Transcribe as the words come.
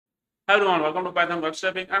Hi everyone, welcome to Python Web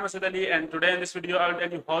Scraping. I'm Asad Ali, and today in this video I'll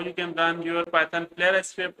tell you how you can run your Python Playwright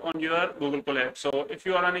script on your Google Colab. So if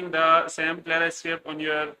you are running the same Playwright script on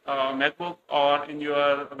your MacBook or in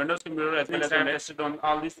your Windows computer as well as I tested on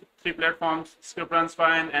all these three platforms, script runs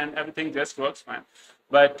fine and everything just works fine.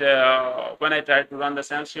 But when I tried to run the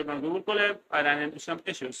same script on Google Colab, I ran into some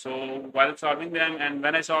issues. So while solving them, and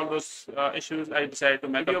when I solved those issues, I decided to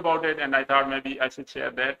make a video about it, and I thought maybe I should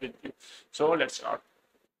share that with you. So let's start.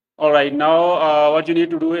 All right, now what you need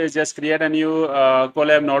to do is just create a new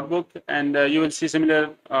Colab notebook, and you will see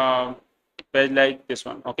similar page like this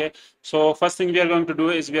one. Okay, so first thing we are going to do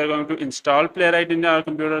is we are going to install Playwright in our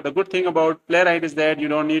computer. The good thing about Playwright is that you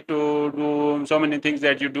don't need to do so many things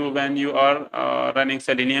that you do when you are running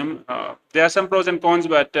Selenium. There are some pros and cons,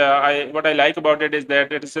 but what I like about it is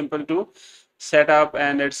that it is simple to set up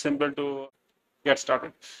and it's simple to get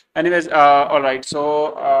started. Anyways, all right.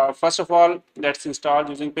 So first of all, let's install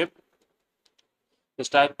using pip.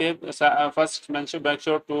 Just type pip. First, make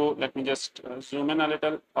sure to let me just zoom in a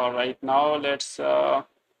little. All right. Now let's type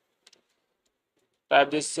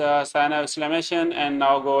this sign of exclamation and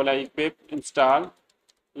now go like pip install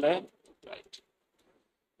play right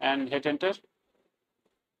and hit enter.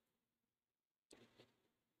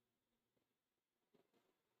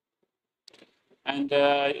 And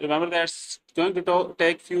remember that's going to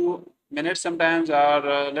take few minutes sometimes or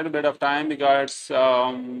a little bit of time because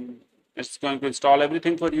it's going to install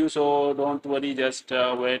everything for you. So don't worry, just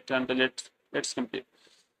wait until it's complete.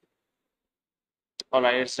 All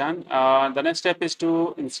right, it's done. The next step is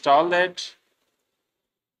to install that.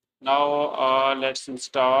 Now let's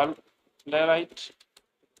install Playwright.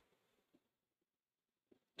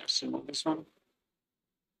 Let's remove this one.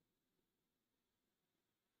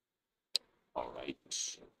 All right,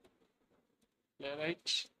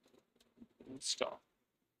 Playwright install.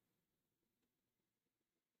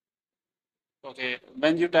 Okay,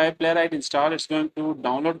 when you type Playwright install, it's going to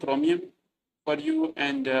download Chromium for you,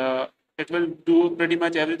 and it will do pretty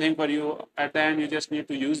much everything for you. At the end, you just need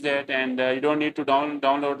to use that, and you don't need to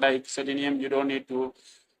download like Selenium. You don't need to,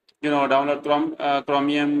 download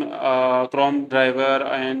Chromium, Chrome driver,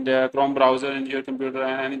 and Chrome browser in your computer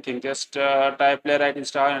and anything. Just type Playwright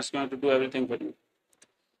install, and it's going to do everything for you.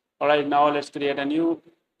 All right, now let's create a new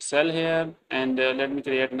cell here, and let me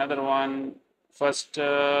create another one. First,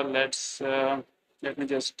 let me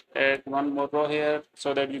just add one more row here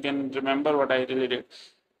so that you can remember what I really did.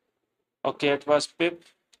 Okay, it was pip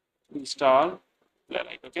install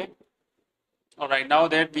Playwright. Okay. All right, now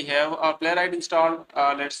that we have our Playwright installed,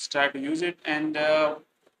 let's try to use it. And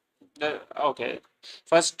okay,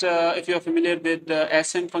 first, if you are familiar with the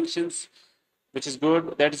async functions, which is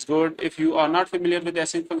good, that is good. If you are not familiar with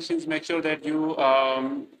async functions, make sure that you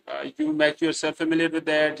make yourself familiar with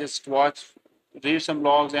that. Just read some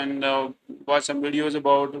blogs and watch some videos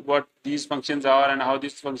about what these functions are and how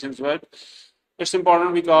these functions work. It's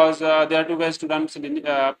important because there are two ways to run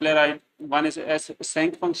Playwright. One is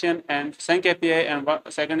async function and sync API, and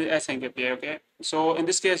second is async API. Okay, so in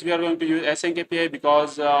this case, we are going to use async API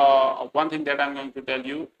because one thing that I'm going to tell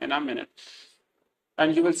you in a minute,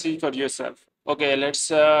 and you will see for yourself. Okay,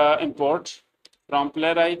 let's import from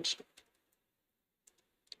Playwright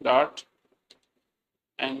dot,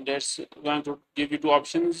 and that's going to give you two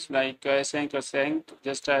options like async or sync.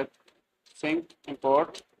 Just type sync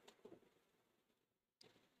import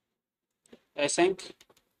async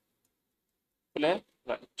Playwright.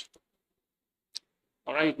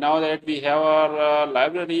 All right, now that we have our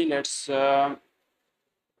library, let's try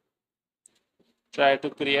to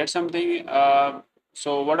create something.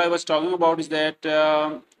 So what I was talking about is that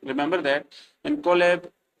remember that in Colab,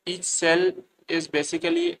 each cell is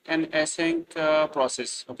basically an async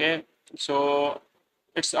process. Okay, so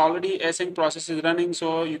it's already async process is running,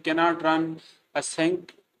 so you cannot run a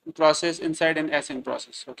sync process inside an async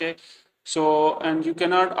process. Okay, so and you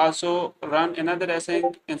cannot also run another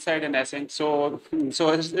async inside an async. So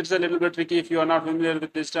it's a little bit tricky if you are not familiar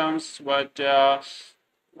with these terms, but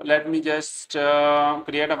let me just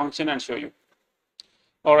create a function and show you.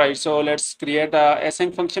 All right, so let's create a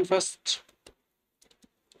async function first.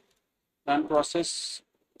 Run process.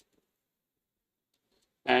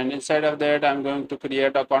 And inside of that, I'm going to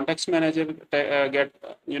create a context manager, run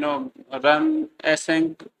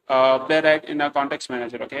async Playwright in a context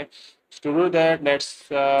manager. Okay. So to do that, let's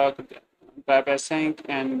type async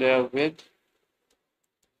and with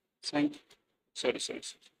sync. Sorry.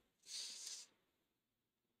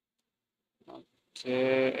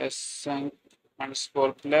 Okay, async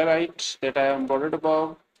underscore Playwright that I have imported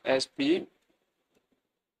above as P.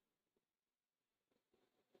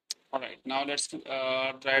 All right, now let's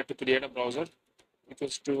try to create a browser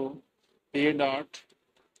equals to p dot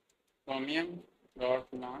chromium dot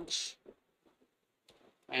launch,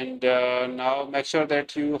 and now make sure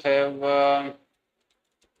that you have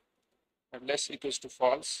less equals to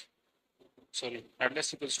false. Sorry,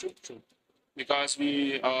 less equals to true, because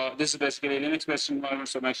we this is basically a Linux based environment,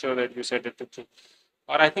 so make sure that you set it to true.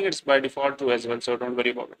 Or I think it's by default true as well, so don't worry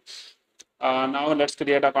about it. Now let's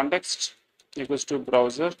create a context equals to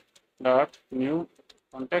browser dot new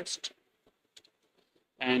context,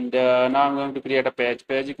 and now I'm going to create a page.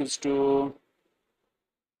 Page equals to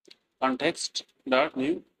context dot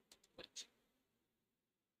new.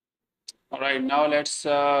 All right, now let's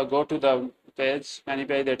go to the page, any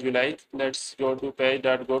page that you like. Let's go to page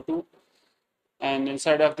dot go to, and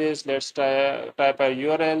inside of this, let's type a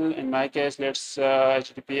URL. In my case, let's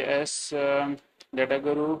https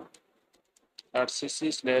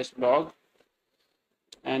dataguru.cc/blog,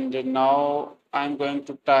 and now I'm going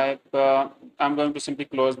to type. I'm going to simply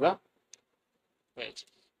close the page.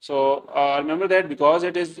 So remember that because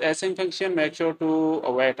it is async function, make sure to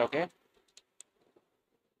wait. Okay.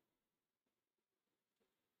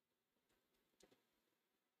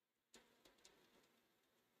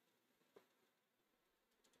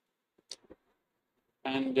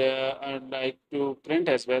 And I'd like to print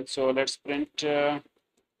as well. So let's print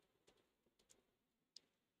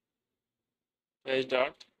page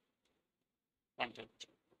dot content.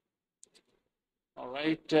 All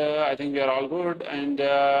right, I think we are all good. And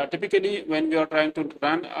typically, when we are trying to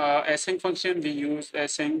run async function, we use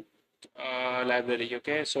async library.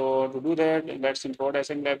 Okay, so to do that, let's import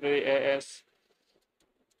async library as.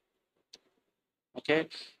 Okay.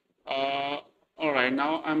 All right,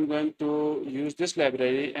 now I'm going to use this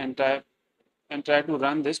library and try to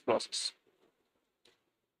run this process.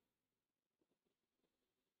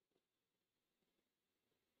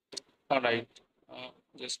 All right,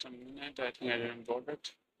 just a minute. I think I didn't got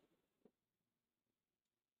it.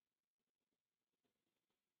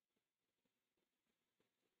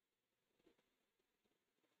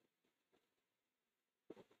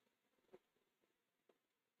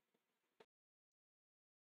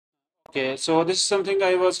 Okay, so this is something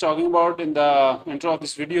I was talking about in the intro of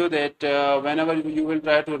this video, that whenever you will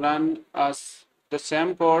try to run the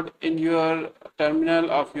same code in your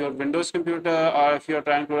terminal of your Windows computer, or if you're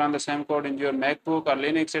trying to run the same code in your MacBook or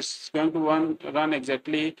Linux, it's going to run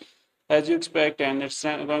exactly as you expect, and it's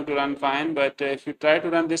going to run fine. But if you try to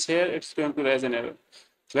run this here, it's going to raise an error.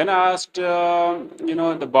 When I asked,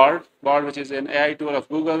 the Bard, which is an AI tool of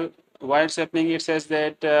Google, why it's happening, it says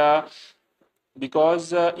that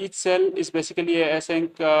because each cell is basically a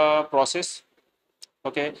async process.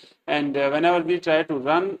 Okay, and whenever we try to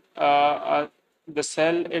run the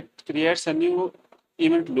cell, it creates a new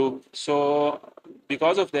event loop. So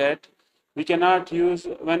because of that, we cannot use,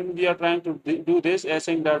 when we are trying to do this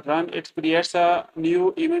async.run, it creates a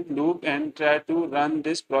new event loop and try to run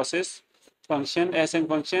this process function, async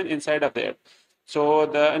function, inside of that. So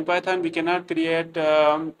in Python, we cannot create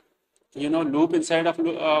loop inside of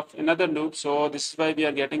another loop. So this is why we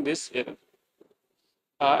are getting this error.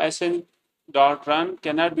 Async.run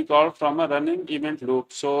cannot be called from a running event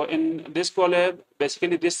loop. So in this Colab,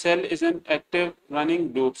 basically this cell is an active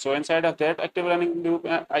running loop. So inside of that active running loop,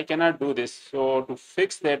 I cannot do this. So to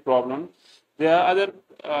fix that problem, there are other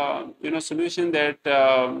solution that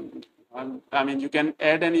I mean, you can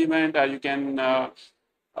add an event, or you can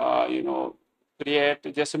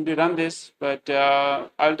create, just simply run this. But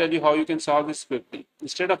I'll tell you how you can solve this quickly.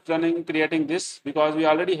 Instead of creating this, because we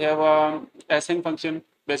already have a async function,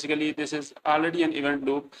 basically this is already an event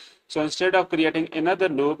loop. So instead of creating another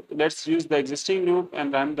loop, let's use the existing loop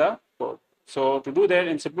and run the code. So to do that,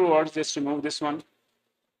 in simple words, just remove this one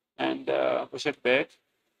and push it back.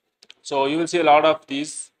 So you will see a lot of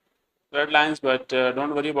these red lines, but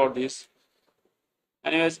don't worry about this.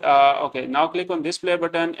 Anyways, okay, now click on this play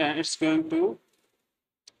button, and it's going to,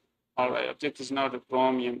 all right, object is now the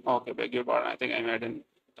chromium. Okay, beg your pardon, I think I made an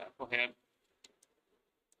typo here.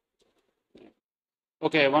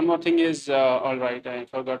 Okay, one more thing is, all right, I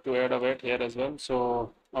forgot to add a weight here as well.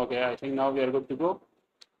 So, okay, I think now we are good to go.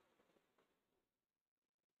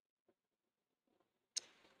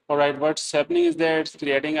 All right, what's happening is that it's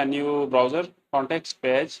creating a new browser context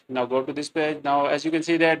page. Now go to this page. Now, as you can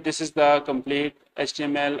see that this is the complete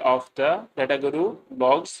HTML of the DataGuru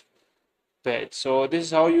blogs page. So this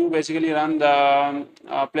is how you basically run the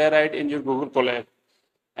Playwright in your Google Colab.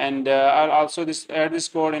 And I'll also add this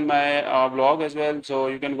code in my blog as well. So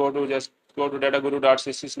you can go to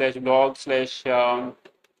dataguru.cc/blog/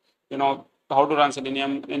 how to run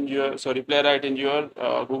Selenium in your, Playwright in your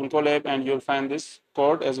Google Colab, and you'll find this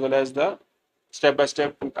code as well as the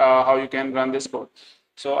step-by-step how you can run this code.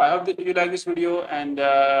 So I hope that you like this video, and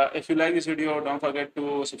if you like this video, don't forget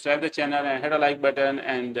to subscribe the channel and hit a like button,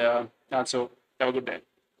 and also have a good day.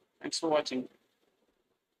 Thanks for watching.